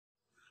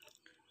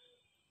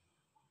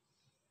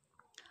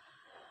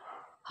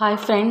Hi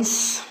friends,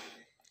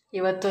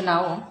 ಇವತ್ತು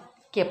ನಾವು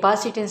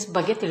capacitance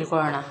ಬಗ್ಗೆ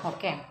ತಿಳ್ಕೊಳ್ಳೋಣ.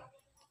 ಓಕೆ,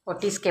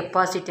 ವಾಟ್ ಈಸ್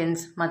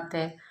ಕೆಪಾಸಿಟೆನ್ಸ್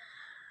ಮತ್ತು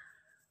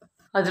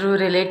ಅದ್ರ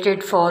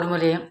ರಿಲೇಟೆಡ್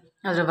ಫಾರ್ಮುಲೆ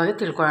ಅದ್ರ ಬಗ್ಗೆ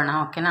ತಿಳ್ಕೊಳ್ಳೋಣ.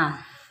 ಓಕೆನಾ?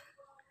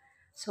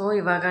 ಸೊ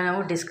ಇವಾಗ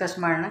ನಾವು ಡಿಸ್ಕಸ್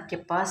ಮಾಡೋಣ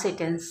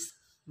ಕೆಪಾಸಿಟೆನ್ಸ್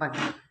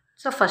ಬಗ್ಗೆ.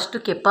 ಸೊ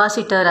ಫಸ್ಟು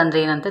ಕೆಪಾಸಿಟರ್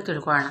ಅಂದರೆ ಏನಂತ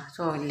ತಿಳ್ಕೊಳ್ಳೋಣ.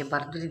 ಸೊ ಇಲ್ಲಿ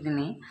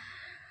ಬರೆದಿದ್ದೀನಿ.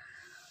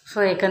 ಸೊ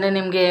ಯಾಕಂದರೆ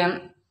ನಮಗೆ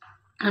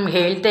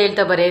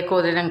ಹೇಳ್ತಾ ಬರೆಯೋಕ್ಕೆ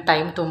ಹೋದರೆ ನಂಗೆ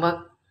ಟೈಮ್ ತುಂಬ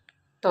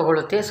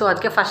ತೊಗೊಳುತ್ತೆ. ಸೊ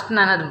ಅದಕ್ಕೆ ಫಸ್ಟ್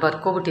ನಾನು ಅದು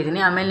ಬರ್ಕೊಬಿಟ್ಟಿದ್ದೀನಿ,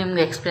 ಆಮೇಲೆ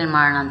ನಿಮ್ಗೆ ಎಕ್ಸ್ಪ್ಲೇನ್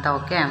ಮಾಡೋಣ ಅಂತ.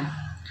 ಓಕೆ,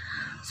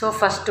 ಸೊ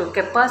ಫಸ್ಟು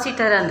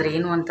ಕೆಪಾಸಿಟರ್ ಅಂದರೆ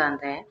ಏನು ಅಂತ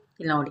ಅಂದರೆ,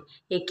 ಇಲ್ಲಿ ನೋಡಿ,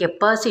 A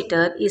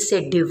capacitor is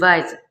A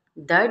device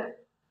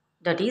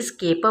that is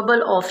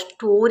capable of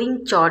storing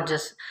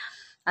charges.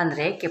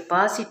 ಅಂದರೆ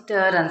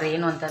ಕೆಪಾಸಿಟರ್ ಅಂದರೆ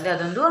ಏನು ಅಂತಂದರೆ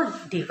ಅದೊಂದು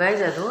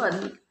ಡಿವೈಸ್,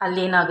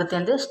 ಅಲ್ಲಿ ಏನಾಗುತ್ತೆ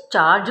ಅಂದರೆ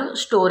ಚಾರ್ಜು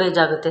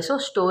ಸ್ಟೋರೇಜ್ ಆಗುತ್ತೆ. ಸೊ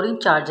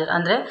ಸ್ಟೋರಿಂಗ್ ಚಾರ್ಜರ್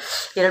ಅಂದರೆ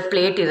ಎರಡು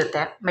ಪ್ಲೇಟ್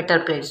ಇರುತ್ತೆ,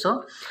 ಮೆಟಲ್ ಪ್ಲೇಟ್ಸು,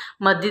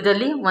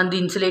 ಮಧ್ಯದಲ್ಲಿ ಒಂದು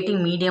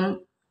ಇನ್ಸುಲೇಟಿಂಗ್ ಮೀಡಿಯಮ್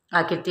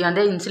ಹಾಕಿರ್ತೀವಿ.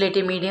 ಅಂದರೆ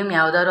ಇನ್ಸುಲೇಟಿವ್ ಮೀಡಿಯಮ್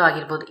ಯಾವುದಾದ್ರು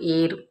ಆಗಿರ್ಬೋದು,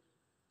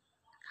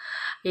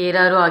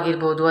 ಏರಾರು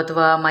ಆಗಿರ್ಬೋದು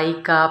ಅಥವಾ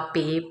ಮೈಕಾ,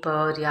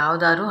 ಪೇಪರ್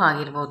ಯಾವುದಾದ್ರು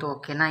ಆಗಿರ್ಬೋದು.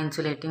 ಓಕೆನಾ?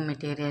 ಇನ್ಸುಲೇಟಿಂಗ್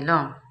ಮೆಟೀರಿಯಲು,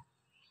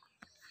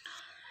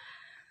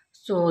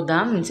 ಸೊ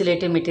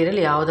ಇನ್ಸುಲೇಟಿವ್ ಮೆಟೀರಿಯಲ್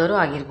ಯಾವುದಾದ್ರು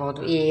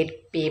ಆಗಿರ್ಬೋದು,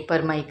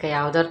 ಪೇಪರ್, ಮೈಕಾ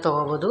ಯಾವುದಾದ್ರು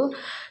ತೊಗೋಬೋದು.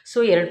 ಸೊ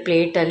ಎರಡು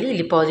ಪ್ಲೇಟಲ್ಲಿ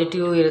ಇಲ್ಲಿ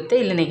ಪಾಸಿಟಿವ್ ಇರುತ್ತೆ,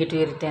 ಇಲ್ಲಿ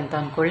ನೆಗೆಟಿವ್ ಇರುತ್ತೆ ಅಂತ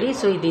ಅಂದ್ಕೊಳ್ಳಿ.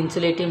 ಸೊ ಇದು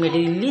ಇನ್ಸುಲೇಟಿವ್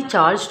ಮೆಟೀರಿಯಲ್, ಇಲ್ಲಿ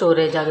ಚಾರ್ಜ್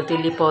ಸ್ಟೋರೇಜ್ ಆಗುತ್ತೆ,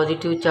 ಇಲ್ಲಿ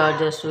ಪಾಸಿಟಿವ್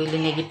ಚಾರ್ಜಸ್ಸು,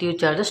 ಇಲ್ಲಿ ನೆಗೆಟಿವ್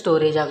ಚಾರ್ಜಸ್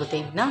ಸ್ಟೋರೇಜ್ ಆಗುತ್ತೆ.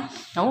 ಇದನ್ನ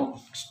ನಾವು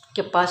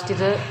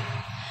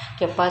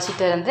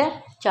ಕೆಪಾಸಿಟರ್ ಅಂದರೆ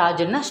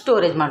ಚಾರ್ಜನ್ನು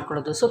ಸ್ಟೋರೇಜ್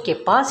ಮಾಡ್ಕೊಳ್ಳೋದು. ಸೊ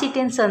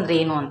ಕೆಪಾಸಿಟೆನ್ಸ್ ಅಂದರೆ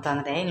ಏನು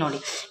ಅಂತಂದರೆ, ನೋಡಿ,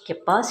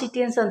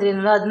 ಕೆಪಾಸಿಟೆನ್ಸ್ ಅಂದರೆ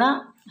ಏನಲ್ಲ, ಅದನ್ನ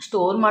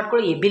ಸ್ಟೋರ್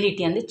ಮಾಡ್ಕೊಳ್ಳೋ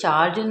ಎಬಿಲಿಟಿ, ಅಂದರೆ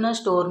ಚಾರ್ಜನ್ನು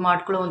ಸ್ಟೋರ್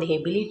ಮಾಡ್ಕೊಳ್ಳೋ ಒಂದು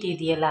ಎಬಿಲಿಟಿ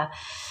ಇದೆಯಲ್ಲ,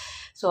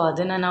 ಸೊ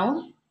ಅದನ್ನು ನಾವು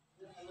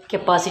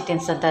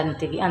ಕೆಪಾಸಿಟೆನ್ಸ್ ಅಂತ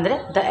ಅಂತೀವಿ. ಅಂದರೆ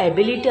the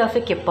ability of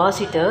A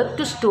capacitor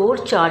to store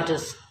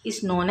charges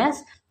is known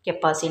as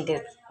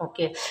capacitance.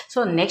 Okay,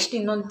 so next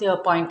ಇನ್ನೊಂದು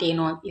ಪಾಯಿಂಟ್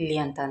ಏನು ಇಲ್ಲಿ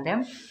ಅಂತಂದರೆ,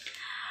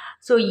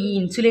 ಸೊ ಈ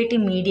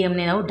ಇನ್ಸುಲೇಟಿಂಗ್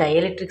ಮೀಡಿಯಮ್ನೇ ನಾವು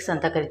ಡೈಎಲೆಕ್ಟ್ರಿಕ್ಸ್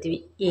ಅಂತ ಕರಿತೀವಿ.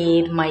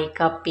 ಏರ್,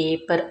 ಮೈಕಾ,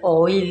 ಪೇಪರ್,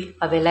 ಆಯಿಲ್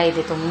ಅವೆಲ್ಲ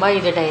ಇದೆ, ತುಂಬ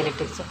ಇದೆ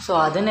ಡೈಎಲೆಕ್ಟ್ರಿಕ್ಸ್. ಸೊ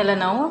ಅದನ್ನೆಲ್ಲ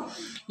ನಾವು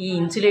ಈ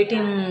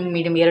ಇನ್ಸುಲೇಟಿಂಗ್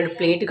ಮೀಡಿಯಮ್, ಎರಡು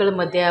ಪ್ಲೇಟ್ಗಳ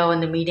ಮಧ್ಯೆ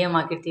ಒಂದು ಮೀಡಿಯಮ್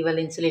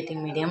ಹಾಕಿರ್ತೀವಲ್ಲ,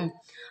 ಇನ್ಸುಲೇಟಿಂಗ್ ಮೀಡಿಯಮ್,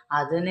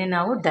 ಅದನ್ನೇ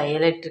ನಾವು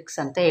ಡೈಎಲೆಕ್ಟ್ರಿಕ್ಸ್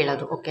ಅಂತ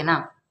ಹೇಳೋದು. ಓಕೆನಾ?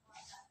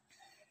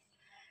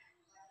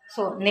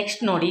 ಸೊ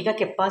ನೆಕ್ಸ್ಟ್ ನೋಡಿ, ಈಗ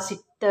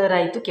ಕೆಪಾಸಿಟರ್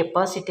ಆಯಿತು,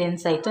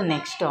 ಕೆಪಾಸಿಟೆನ್ಸ್ ಆಯಿತು.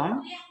 Next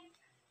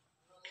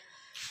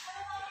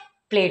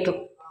plate.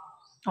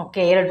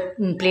 ಓಕೆ, ಎರಡು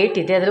ಪ್ಲೇಟ್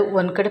ಇದೆ, ಅದರ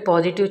ಒಂದು ಕಡೆ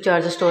ಪಾಸಿಟಿವ್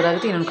ಚಾರ್ಜ್ ಸ್ಟೋರ್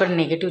ಆಗುತ್ತೆ, ಇನ್ನೊಂದು ಕಡೆ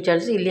ನೆಗೆಟಿವ್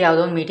ಚಾರ್ಜ್. ಇಲ್ಲಿ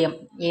ಯಾವುದೋ ಒಂದು ಮೀಡಿಯಮ್,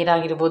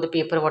 ಏರಾಗಿರ್ಬೋದು,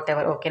 ಪೇಪರ್, ವಾಟ್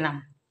ಎವರ್. ಓಕೆನಾ?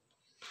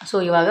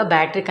 ಸೊ ಇವಾಗ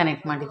ಬ್ಯಾಟ್ರಿ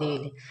ಕನೆಕ್ಟ್ ಮಾಡಿದ್ದೀವಿ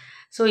ಇಲ್ಲಿ.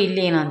 ಸೊ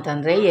ಇಲ್ಲಿ ಏನು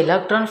ಅಂತಂದರೆ,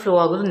 ಎಲೆಕ್ಟ್ರಾನ್ ಫ್ಲೋ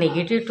ಆಗೋದು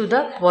negative to the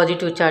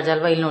positive charge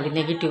ಅಲ್ವಾ. ಇಲ್ಲಿ ನೋಡಿ,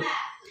 ನೆಗೆಟಿವ್,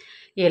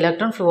 ಈ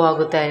ಎಲೆಕ್ಟ್ರಾನ್ ಫ್ಲೋ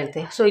ಆಗುತ್ತಾ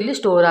ಇರುತ್ತೆ. ಸೊ ಇಲ್ಲಿ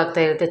ಸ್ಟೋರ್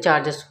ಆಗ್ತಾ ಇರುತ್ತೆ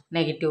ಚಾರ್ಜಸ್,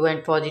 ನೆಗೆಟಿವ್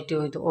ಆ್ಯಂಡ್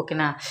ಪಾಸಿಟಿವ್ ಇದು.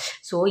 ಓಕೆನಾ?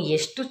 ಸೊ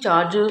ಎಷ್ಟು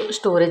ಚಾರ್ಜು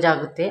ಸ್ಟೋರೇಜ್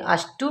ಆಗುತ್ತೆ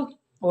ಅಷ್ಟು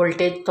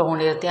ವೋಲ್ಟೇಜ್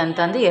ತೊಗೊಂಡಿರುತ್ತೆ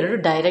ಅಂತಂದರೆ ಎರಡು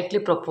ಡೈರೆಕ್ಟ್ಲಿ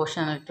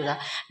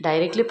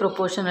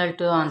ಪ್ರೊಪೋರ್ಷನಲ್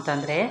ಟು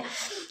ಅಂತಂದರೆ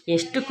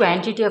ಎಷ್ಟು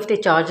quantity of the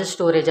charges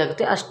storage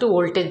ಆಗುತ್ತೆ ಅಷ್ಟು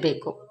ವೋಲ್ಟೇಜ್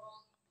ಬೇಕು.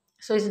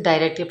 So is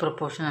directly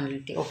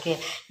proportionality. Okay,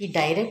 ಈ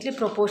ಡೈರೆಕ್ಟ್ಲಿ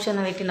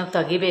ಪ್ರೊಪೋರ್ಷನಾಲಿಟಿ ನಾವು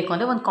ತೆಗಿಬೇಕು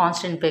ಅಂದರೆ ಒಂದು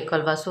ಕಾನ್ಸ್ಟೆಂಟ್ ಬೇಕು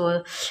ಅಲ್ವಾ. ಸೊ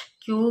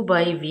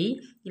Q/V,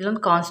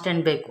 ಇಲ್ಲೊಂದು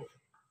ಕಾನ್ಸ್ಟೆಂಟ್ ಬೇಕು,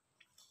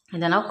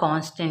 ಇದನ್ನು ನಾವು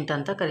ಕಾನ್ಸ್ಟೆಂಟ್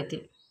ಅಂತ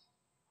ಕರಿತೀವಿ.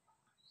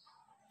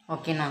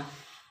 ಓಕೆನಾ?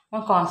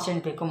 ಒಂದು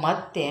ಕಾನ್ಸ್ಟೆಂಟ್ ಬೇಕು.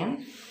 ಮತ್ತು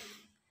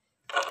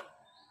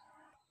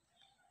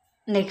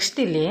ನೆಕ್ಸ್ಟ್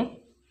ಇಲ್ಲಿ,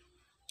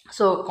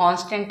 ಸೊ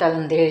ಕಾನ್ಸ್ಟೆಂಟ್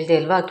ಅಂತ ಹೇಳಿದೆ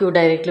ಅಲ್ವಾ, Q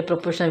ಡೈರೆಕ್ಟ್ಲಿ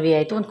ಪ್ರೊಪೋರ್ಷನಲ್ V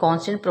ಆಯಿತು. ಒಂದು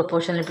ಕಾನ್ಸ್ಟೆಂಟ್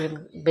ಪ್ರೊಪೋರ್ಷನಲ್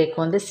ಬೇಕು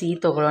ಅಂದರೆ C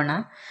ತೊಗೊಳ್ಳೋಣ.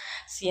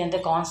 C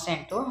ಅಂದರೆ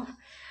ಕಾನ್ಸ್ಟೆಂಟು.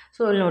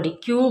 ಸೊ ಇಲ್ಲಿ ನೋಡಿ,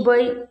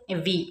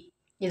 Q/V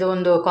ಇದು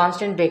ಒಂದು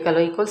ಕಾನ್ಸ್ಟೆಂಟ್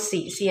ಬೇಕಲ್ವ, ಈಕ್ವಲ್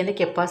C ಅಂದರೆ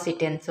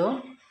ಕೆಪಾಸಿಟೆನ್ಸು.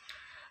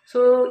 ಸೊ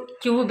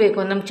Q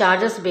ಬೇಕು, ನಮ್ಗೆ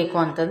ಚಾರ್ಜಸ್ ಬೇಕು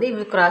ಅಂತಂದರೆ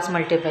ಇವು cross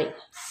multiply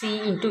C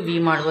into V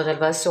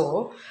ಮಾಡ್ಬೋದಲ್ವ. So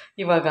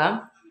ಇವಾಗ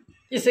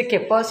is A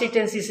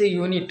capacitance is A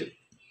unit.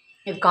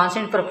 ಇದು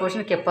ಕಾನ್ಸ್ಟೆಂಟ್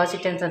ಪ್ರಪೋರ್ಷನ್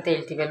ಕೆಪಾಸಿಟೆನ್ಸ್ ಅಂತ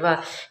ಹೇಳ್ತೀವಿ ಅಲ್ವಾ.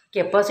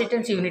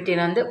 ಕೆಪಾಸಿಟೆನ್ಸ್ ಯೂನಿಟ್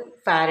ಏನಂದರೆ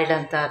ಫ್ಯಾರೆಡ್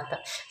ಅಂತ ಅರ್ಥ.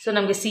 ಸೊ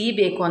ನಮಗೆ C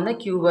ಬೇಕು ಅಂದರೆ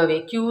Q/V.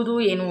 Qದು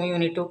ಏನು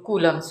ಯೂನಿಟು?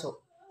 ಕೂಲಮ್ಸು.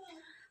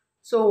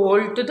 ಸೊ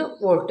ವೋಲ್ಟ್ದು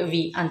ವೋಲ್ಟ್,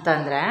 V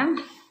ಅಂತಂದರೆ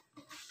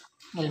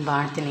ಇಲ್ಲಿ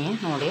ಮಾಡ್ತೀನಿ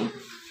ನೋಡಿ.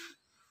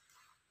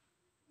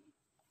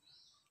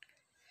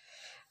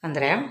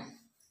 ಅಂದರೆ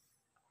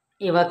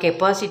ಇವಾಗ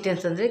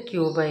ಕೆಪಾಸಿಟೆನ್ಸ್ ಅಂದರೆ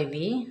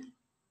Q/V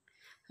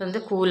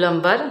ಅಂದರೆ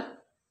ಕೂಲಂಬರ್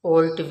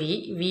ವೋಲ್ಟ್,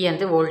 V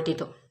ಅಂದರೆ ವೋಲ್ಟ್,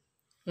 ಇದು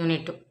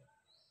unit,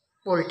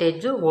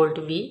 voltage volt,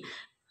 V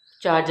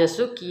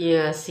charges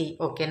C.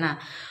 ಓಕೆನಾ?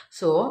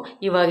 ಸೊ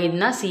ಇವಾಗ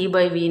ಇದನ್ನ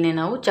C/Vನೇ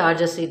ನಾವು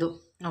ಚಾರ್ಜಸ್ ಇದು.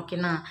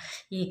 ಓಕೆನಾ?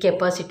 ಈ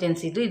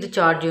ಕೆಪಾಸಿಟೆನ್ಸ್ ಇದು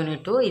ಚಾರ್ಜ್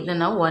ಯೂನಿಟು, ಇದನ್ನು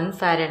ನಾವು 1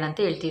 ಫ್ಯಾರೆಡ್ ಅಂತ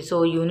ಹೇಳ್ತೀವಿ. So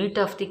unit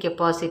of the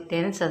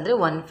capacitance ಅಂದರೆ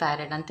 1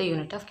 ಫ್ಯಾರೆಡ್ ಅಂತ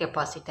ಯೂನಿಟ್ ಆಫ್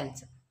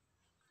ಕೆಪಾಸಿಟೆನ್ಸ್.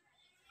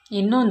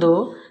 ಇನ್ನೊಂದು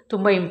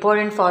ತುಂಬ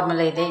ಇಂಪಾರ್ಟೆಂಟ್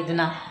ಫಾರ್ಮುಲಾ ಇದೆ,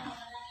 ಇದನ್ನು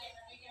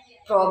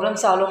ಪ್ರಾಬ್ಲಮ್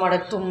ಸಾಲ್ವ್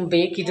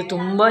ಮಾಡೋಕ್ಕೆ ಇದು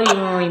ತುಂಬ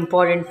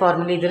ಇಂಪಾರ್ಟೆಂಟ್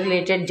ಫಾರ್ಮುಲಾ. ಇದ್ರ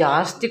ರಿಲೇಟೆಡ್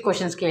ಜಾಸ್ತಿ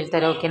ಕ್ವಶನ್ಸ್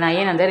ಕೇಳ್ತಾರೆ. ಓಕೆನಾ?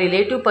 ಏನಂದರೆ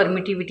ರಿಲೇಟಿವ್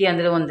ಪರ್ಮಿಟಿವಿಟಿ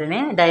ಅಂದರೆ ಒಂದೇ,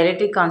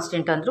 ಡೈರೆಕ್ಟ್ರಿಕ್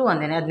ಕಾನ್ಸ್ಟೆಂಟ್ ಅಂದರೂ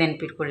ಒಂದೇ, ಅದು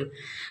ನೆನ್ಪಿಟ್ಕೊಳ್ಳಿ.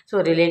 ಸೊ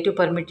ರಿಲೇಟಿವ್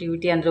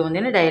ಪರ್ಮಿಟಿವಿಟಿ ಅಂದರೆ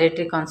ಒಂದೇ,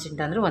 ಡೈರೆಕ್ಟ್ರಿಕ್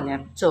ಕಾನ್ಸ್ಟೆಂಟ್ ಅಂದರೆ ಒಂದೇ.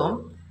 ಸೊ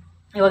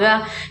ಇವಾಗ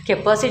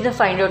ಕೆಪಾಸಿಟಿನ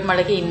ಫೈಂಡ್ ಔಟ್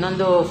ಮಾಡೋಕ್ಕೆ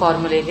ಇನ್ನೊಂದು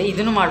ಫಾರ್ಮುಲಾ ಇದೆ,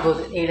 ಇದನ್ನು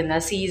ಮಾಡ್ಬೋದು. ಹೇಳಿದ್ನ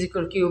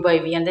C=Q/V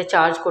ಅಂದರೆ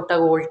ಚಾರ್ಜ್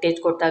ಕೊಟ್ಟಾಗ ವೋಲ್ಟೇಜ್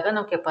ಕೊಟ್ಟಾಗ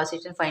ನಾವು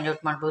ಕೆಪಾಸಿಟಿನ ಫೈಂಡ್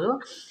ಔಟ್ ಮಾಡ್ಬೋದು.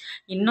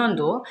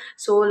 ಇನ್ನೊಂದು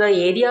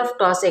ಏರಿಯಾ ಆಫ್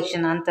ಕ್ರಾಸ್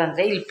ಸೆಕ್ಷನ್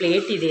ಅಂತಂದರೆ ಇಲ್ಲಿ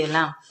ಪ್ಲೇಟ್ ಇದೆಯಲ್ಲ,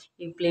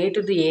 ಈ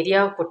ಪ್ಲೇಟದ್ದು ಏರಿಯಾ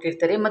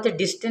ಕೊಟ್ಟಿರ್ತಾರೆ ಮತ್ತು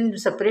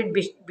separate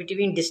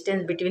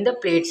distance between the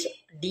plates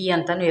D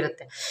ಅಂತಲೂ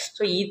ಇರುತ್ತೆ.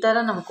 ಸೊ ಈ ಥರ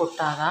ನಮ್ಗೆ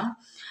ಕೊಟ್ಟಾಗ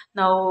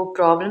ನಾವು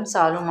ಪ್ರಾಬ್ಲಮ್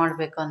ಸಾಲ್ವ್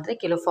ಮಾಡಬೇಕಂದ್ರೆ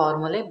ಕೆಲವು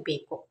ಫಾರ್ಮುಲೆ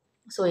ಬೇಕು.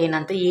 ಸೊ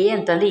ಏನಂತ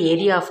ಅಂತಂದರೆ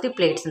ಏರಿಯಾ ಆಫ್ ದಿ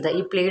ಪ್ಲೇಟ್ಸ್ ಅಂತ,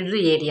 ಈ ಪ್ಲೇಟ್ದು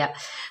ಏರಿಯಾ.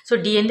 ಸೊ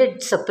D ಅಂದರೆ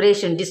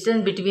ಸಪ್ರೇಷನ್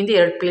ಡಿಸ್ಟೆನ್ಸ್ ಬಿಟ್ವೀನ್ ದಿ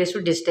ಎರಡು ಪ್ಲೇಟ್ಸು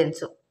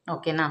ಡಿಸ್ಟೆನ್ಸು,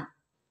 ಓಕೆನಾ.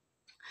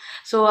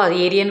 ಸೊ ಅದು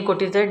ಏರಿಯಾನ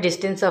ಕೊಟ್ಟಿರ್ತಾರೆ,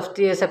 distance of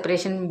the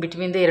separation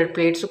between the ಎರಡು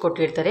ಪ್ಲೇಟ್ಸು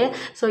ಕೊಟ್ಟಿರ್ತಾರೆ.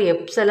 ಸೊ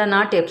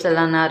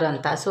ε0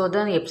 ಅಂತ. ಸೊ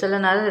ಅದನ್ನು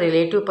ε0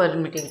 ರಿಲೇಟಿವ್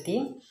ಪರ್ಮಿಟಿವಿಟಿ,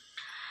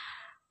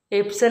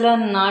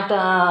 ε0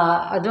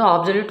 ಅದು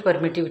ಅಬ್ಸಲ್ಯೂಟ್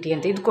ಪರ್ಮಿಟಿವಿಟಿ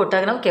ಅಂತ. ಇದು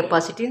ಕೊಟ್ಟಾಗ ನಾವು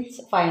ಕೆಪಾಸಿಟಿ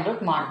ಫೈಂಡ್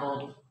ಔಟ್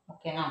ಮಾಡ್ಬೋದು,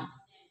 ಓಕೆನಾ.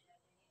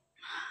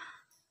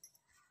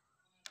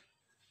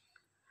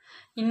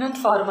 ಇನ್ನೊಂದು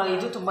ಫಾರ್ಮುಲಾ,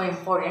 ಇದು ತುಂಬ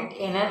important.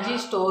 Energy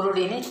stored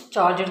in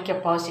charged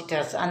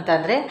capacitors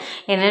ಅಂತಂದರೆ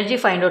ಎನರ್ಜಿ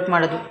ಫೈಂಡ್ ಔಟ್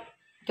ಮಾಡೋದು,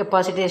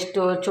 ಕೆಪಾಸಿಟಿ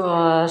ಎಷ್ಟು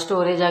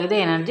ಸ್ಟೋರೇಜ್ ಆಗಿದೆ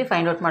ಎನರ್ಜಿ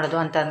ಫೈಂಡ್ ಔಟ್ ಮಾಡೋದು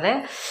ಅಂತಂದರೆ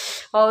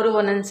ಅವರು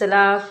ಒಂದೊಂದು ಸಲ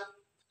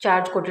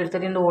ಚಾರ್ಜ್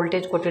ಕೊಟ್ಟಿರ್ತಾರೆ, ಇನ್ನು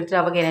ವೋಲ್ಟೇಜ್ ಕೊಟ್ಟಿರ್ತಾರೆ,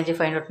 ಅವಾಗ ಎನರ್ಜಿ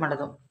ಫೈಂಡ್ ಔಟ್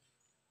ಮಾಡೋದು.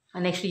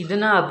 ನೆಕ್ಸ್ಟ್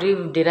ಇದನ್ನು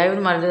ಡಿರೈವ್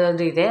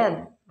ಮಾಡೋದು ಇದೆ,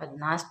 ಅದು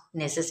ನಾಸ್ಟ್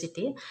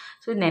ನೆಸೆಸಿಟಿ.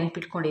 ಸೊ ಇದು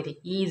ನೆನ್ಪಿಟ್ಕೊಂಡಿರಿ,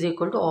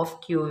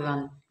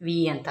 E=12QV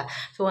ಅಂತ.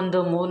 ಸೊ ಒಂದು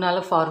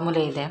 3-4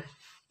 ಫಾರ್ಮುಲೆ ಇದೆ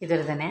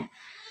ಇದರದೇ.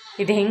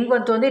 ಇದು ಹೆಂಗೆ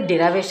ಬಂತು ಅಂದರೆ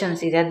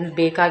ಡಿರೈವೇಷನ್ಸ್ ಇದೆ, ಅದು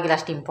ಬೇಕಾಗಿಲ್ಲ,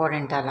 ಅಷ್ಟು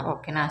ಇಂಪಾರ್ಟೆಂಟ್ ಅಲ್ಲ,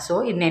 ಓಕೆನಾ. ಸೊ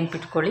ಇದು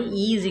ನೆನ್ಪಿಟ್ಕೊಳ್ಳಿ,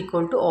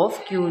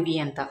 E=12QV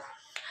ಅಂತ.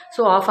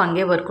 ಸೊ ಆಫ್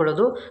ಹಂಗೆ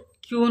ಬರ್ಕೊಳ್ಳೋದು,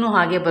 ಕ್ಯೂನು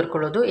ಹಾಗೆ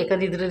ಬರ್ಕೊಳ್ಳೋದು,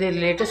 ಯಾಕಂದರೆ ಇದ್ರದ್ದು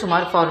ರಿಲೇಟೆಡ್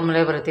ಸುಮಾರು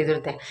ಫಾರ್ಮುಲೆ ಬರುತ್ತೆ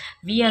ಇದ್ರದ್ದೇ.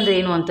 ವಿ ಅಂದರೆ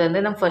ಏನು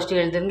ಅಂತಂದರೆ ನಮ್ಮ ಫಸ್ಟ್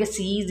ಹೇಳ್ದಂಗೆ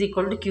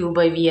C=Q/V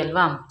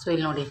ಅಲ್ವಾ. ಸೊ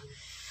ಇಲ್ಲಿ ನೋಡಿ,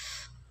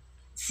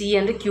 C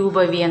ಅಂದರೆ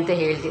Q/V ಅಂತ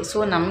ಹೇಳಿದೆ. ಸೊ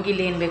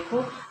ನಮಗಿಲ್ಲಿ ಏನು ಬೇಕು,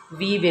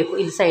 V ಬೇಕು.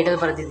 ಇಲ್ಲಿ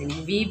ಸೈಡಲ್ಲಿ ಬರೆದಿದ್ದೀನಿ,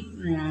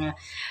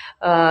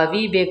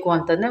 ವಿ ಬೇಕು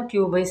ಅಂತಂದ್ರೆ ನಾವು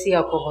Q/C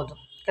ಹಾಕ್ಕೋಬೋದು,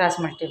 ಕ್ರಾಸ್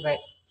ಮಲ್ಟಿಪ್ಲೈ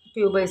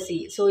Q/C.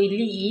 ಸೊ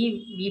ಇಲ್ಲಿ ಈ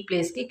V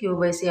ಪ್ಲೇಸ್ಗೆ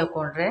Q/C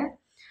ಹಾಕ್ಕೊಂಡ್ರೆ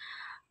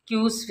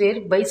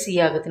Q²/C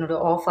ಆಗುತ್ತೆ ನೋಡಿ.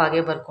 ಆಫ್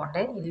ಹಾಗೆ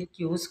ಬರ್ಕೊಂಡೆ, ಇಲ್ಲಿ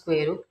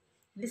Q²,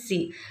 ಇಲ್ಲಿ C.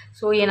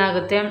 ಸೊ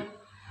ಏನಾಗುತ್ತೆ,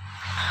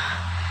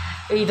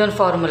 ಇದೊಂದು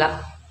ಫಾರ್ಮುಲಾ,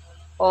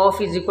 ಆಫ್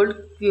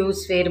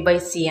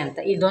Q²/C ಅಂತ,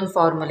 ಇದೊಂದು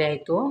ಫಾರ್ಮುಲೆ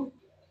ಆಯಿತು,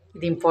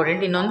 ಇದು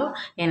ಇಂಪಾರ್ಟೆಂಟ್. ಇನ್ನೊಂದು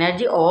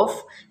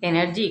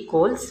ಎನರ್ಜಿ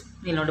ಈಕ್ವಲ್ಸ್,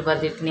 ಇಲ್ಲಿ ನೋಡಿ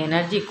ಬರ್ದಿರ್ತೀನಿ,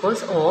 energy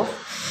equals of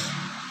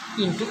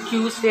into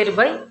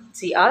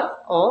Q²/C R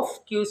of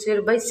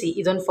Q²/C.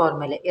 ಇದೊಂದು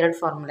ಫಾರ್ಮುಲೆ, ಎರಡು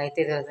ಫಾರ್ಮುಲೆ ಆಯ್ತು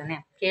ಇದರದೇ.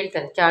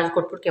 ಕೇಳ್ತಾರೆ ಚಾರ್ಜ್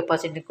ಕೊಟ್ಬಿಟ್ಟು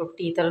ಕೆಪಾಸಿಟಿ ಕೊಟ್ಟು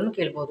ಈ ಥರನೂ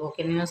ಕೇಳ್ಬೋದು, ಓಕೆ.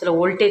 ಇನ್ನೊಂದ್ಸಲ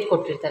ವೋಲ್ಟೇಜ್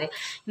ಕೊಟ್ಟಿರ್ತಾರೆ,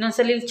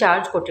 ಇನ್ನೊಂದ್ಸಲ ಇಲ್ಲಿ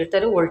ಚಾರ್ಜ್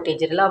ಕೊಟ್ಟಿರ್ತಾರೆ,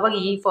 ವೋಲ್ಟೇಜ್ ಇರಲ್ಲ, ಅವಾಗ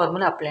ಈ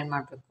ಫಾರ್ಮುಲಾ ಅಪ್ಲೈ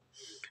ಮಾಡಬೇಕು.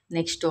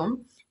 ನೆಕ್ಸ್ಟು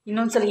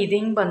ಇನ್ನೊಂದ್ಸಲ ಇದು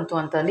ಹೆಂಗೆ ಬಂತು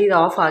ಅಂತಂದರೆ ಇದು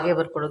ಆಫ್ ಹಾಗೆ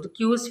ಬರ್ಕೊಳ್ಳೋದು.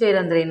 Q²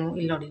 ಅಂದರೆ ಏನು,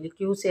 ಇಲ್ಲಿ ನೋಡಿ, ಇಲ್ಲಿ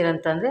Q²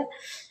 ಅಂತಂದರೆ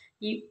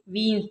ಈ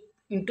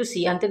V×C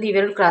ಅಂತಂದರೆ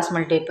ಇವೆರಡು ಕ್ರಾಸ್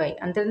ಮಲ್ಟಿಪ್ಲೈ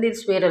ಅಂತಂದರೆ ಇದು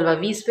ಸ್ಕ್ವೇರ್ ಅಲ್ವಾ,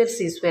 V²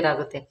 C²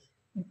 ಆಗುತ್ತೆ.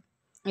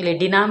 ಇಲ್ಲಿ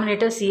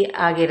ಡಿನಾಮಿನೇಟರ್ C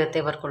ಆಗಿರುತ್ತೆ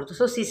ಬರ್ಕೊಳ್ಳೋದು.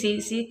 ಸೊ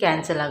ಸಿ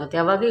ಕ್ಯಾನ್ಸಲ್ ಆಗುತ್ತೆ,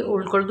 ಅವಾಗ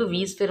ಉಳ್ಕೊಳ್ಳೋದು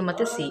V²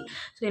 ಮತ್ತು C.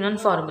 ಸೊ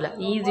ಇನ್ನೊಂದು ಫಾರ್ಮುಲಾ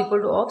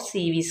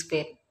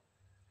E=CV²,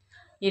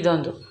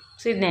 ಇದೊಂದು.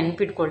 ಸೊ ಇದು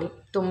ನೆನ್ಪಿಟ್ಕೊಳ್ಳಿ,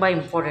 ತುಂಬ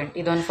ಇಂಪಾರ್ಟೆಂಟ್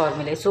ಇದೊಂದು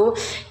ಫಾರ್ಮುಲೆ. ಸೊ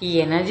ಈ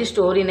energy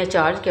store in a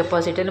charge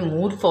ಕೆಪಾಸಿಟಿಯಲ್ಲಿ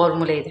 3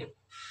 ಫಾರ್ಮುಲೆ ಇದೆ,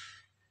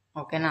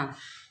 ಓಕೆನಾ.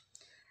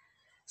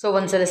 ಸೊ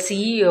ಒಂದ್ಸಲ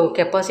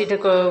ಕೆಪಾಸಿಟಿ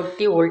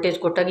ಕೊಟ್ಟು ವೋಲ್ಟೇಜ್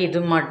ಕೊಟ್ಟಾಗ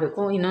ಇದನ್ನು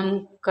ಮಾಡಬೇಕು. ಇನ್ನೊಂದು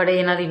ಕಡೆ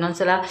ಏನಾದರೂ ಇನ್ನೊಂದು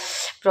ಸಲ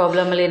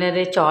ಪ್ರಾಬ್ಲಮಲ್ಲಿ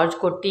ಏನಾದರೂ ಚಾರ್ಜ್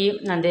ಕೊಟ್ಟು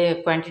ಅಂದರೆ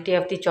ಕ್ವಾಂಟಿಟಿ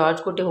ಆಫ್ ದಿ ಚಾರ್ಜ್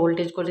ಕೊಟ್ಟು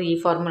ವೋಲ್ಟೇಜ್ ಕೊಟ್ಟು ಈ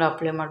ಫಾರ್ಮುಲಾ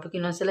ಅಪ್ಲೈ ಮಾಡಬೇಕು.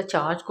 ಇನ್ನೊಂದು ಸಲ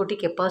ಚಾರ್ಜ್ ಕೊಟ್ಟು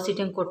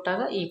ಕೆಪಾಸಿಟಿನ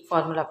ಕೊಟ್ಟಾಗ ಈ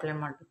ಫಾರ್ಮುಲಾ ಅಪ್ಲೈ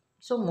ಮಾಡಬೇಕು.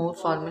 ಸೊ 3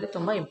 ಫಾರ್ಮುಲೆ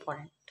ತುಂಬ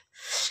ಇಂಪಾರ್ಟೆಂಟ್,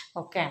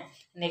 ಓಕೆ.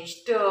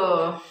 ನೆಕ್ಸ್ಟ್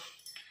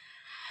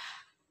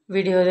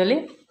ವಿಡಿಯೋದಲ್ಲಿ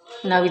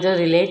ನಾವು ಇದರ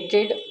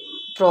ರಿಲೇಟೆಡ್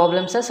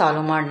ಪ್ರಾಬ್ಲಮ್ಸ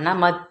ಸಾಲ್ವ್ ಮಾಡೋಣ.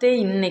 ಮತ್ತು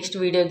ಇನ್ನು ನೆಕ್ಸ್ಟ್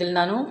ವೀಡಿಯೋದಲ್ಲಿ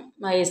ನಾನು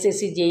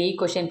SSC JE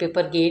question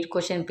paper, gate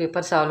question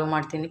paper solve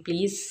ಮಾಡ್ತೀನಿ.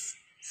 ಪ್ಲೀಸ್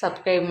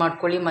ಸಬ್ಸ್ಕ್ರೈಬ್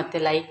ಮಾಡ್ಕೊಳ್ಳಿ, ಮತ್ತು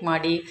ಲೈಕ್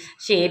ಮಾಡಿ,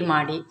 ಶೇರ್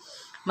ಮಾಡಿ,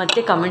 ಮತ್ತು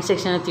ಕಮೆಂಟ್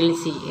ಸೆಕ್ಷನಲ್ಲಿ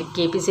ತಿಳಿಸಿ.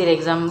 KPCL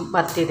ಎಕ್ಸಾಮ್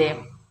ಬರ್ತಿದೆ,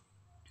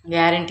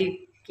 ಗ್ಯಾರಂಟಿ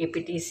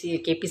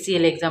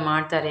KPCL ಎಕ್ಸಾಮ್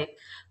ಮಾಡ್ತಾರೆ,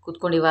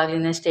 ಕೂತ್ಕೊಂಡು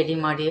ಇವಾಗಲಿಂದ ಸ್ಟಡಿ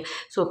ಮಾಡಿ.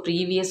 So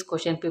previous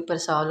question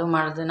paper solve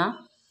ಮಾಡೋದನ್ನು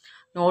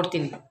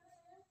ನೋಡ್ತೀನಿ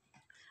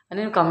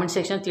ಅಂದರೆ ನೀವು ಕಮೆಂಟ್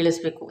ಸೆಕ್ಷನ್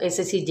ತಿಳಿಸ್ಬೇಕು.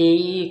 SSC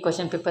JE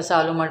question paper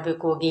solve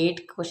ಮಾಡಬೇಕು, ಗೇಟ್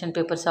ಕ್ವಶನ್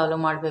ಪೇಪರ್ ಸಾಲ್ವ್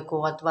ಮಾಡಬೇಕು,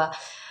 ಅಥವಾ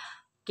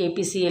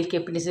KPCL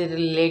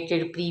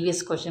related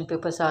previous question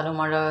paper solve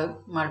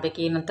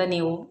ಮಾಡಬೇಕು ಏನಂತ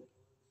ನೀವು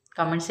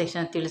ಕಮೆಂಟ್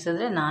ಸೆಕ್ಷನ್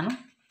ತಿಳಿಸಿದ್ರೆ ನಾನು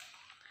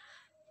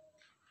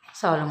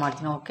ಸಾಲ್ವ್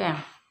ಮಾಡ್ತೀನಿ, ಓಕೆ.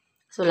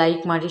 ಸೊ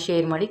ಲೈಕ್ ಮಾಡಿ,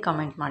 ಶೇರ್ ಮಾಡಿ,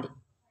 ಕಮೆಂಟ್ ಮಾಡಿ.